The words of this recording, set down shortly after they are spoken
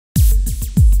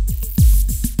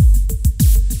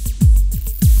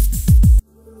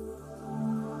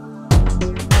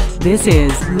This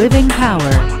is Living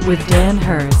Power with Dan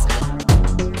Hurst.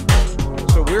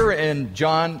 So we're in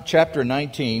John chapter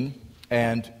 19,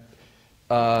 and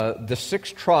the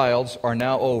 6 trials are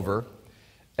now over,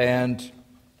 and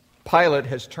Pilate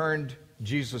has turned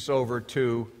Jesus over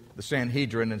to the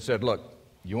Sanhedrin and said, look,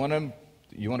 you want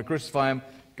to crucify him?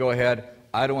 Go ahead.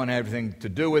 I don't want to have anything to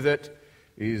do with it.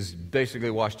 He's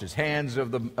basically washed his hands of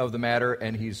the matter,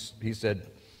 and he said,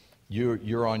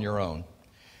 you're on your own.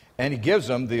 And he gives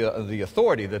them the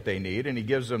authority that they need, and he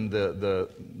gives them the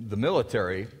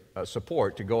military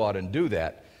support to go out and do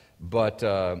that. But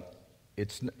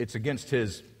it's against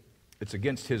his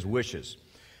wishes.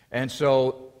 And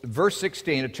so verse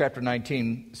 16 of chapter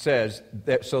 19 says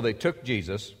that so they took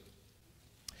Jesus,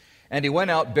 and he went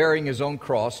out bearing his own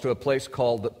cross to a place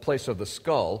called the place of the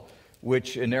skull,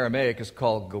 which in Aramaic is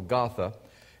called Golgotha.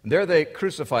 And there they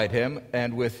crucified him,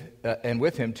 and with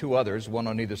him 2 others, one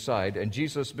on either side, and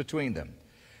Jesus between them.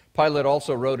 Pilate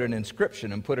also wrote an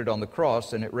inscription and put it on the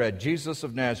cross, and it read, Jesus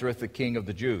of Nazareth, the King of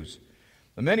the Jews.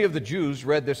 And many of the Jews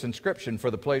read this inscription, for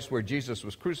the place where Jesus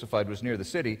was crucified was near the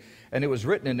city, and it was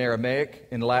written in Aramaic,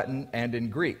 in Latin, and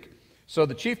in Greek. So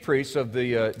the chief priests of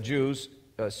the Jews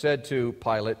said to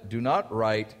Pilate, do not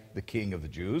write the King of the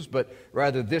Jews, but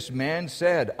rather this man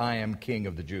said, I am King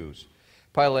of the Jews.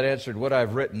 Pilate answered, what I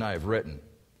have written, I have written.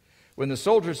 When the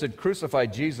soldiers had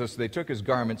crucified Jesus, they took his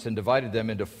garments and divided them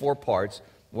into 4 parts,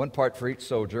 1 part for each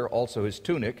soldier, also his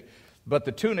tunic. But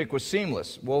the tunic was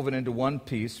seamless, woven into one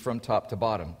piece from top to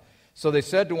bottom. So they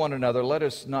said to one another, let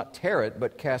us not tear it,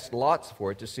 but cast lots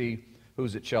for it to see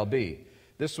whose it shall be.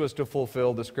 This was to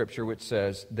fulfill the scripture which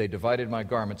says, they divided my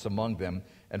garments among them,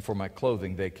 and for my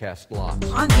clothing they cast lots.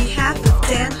 On behalf of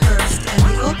Dan Hurst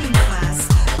and the Open Class,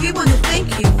 we want to thank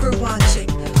you for watching.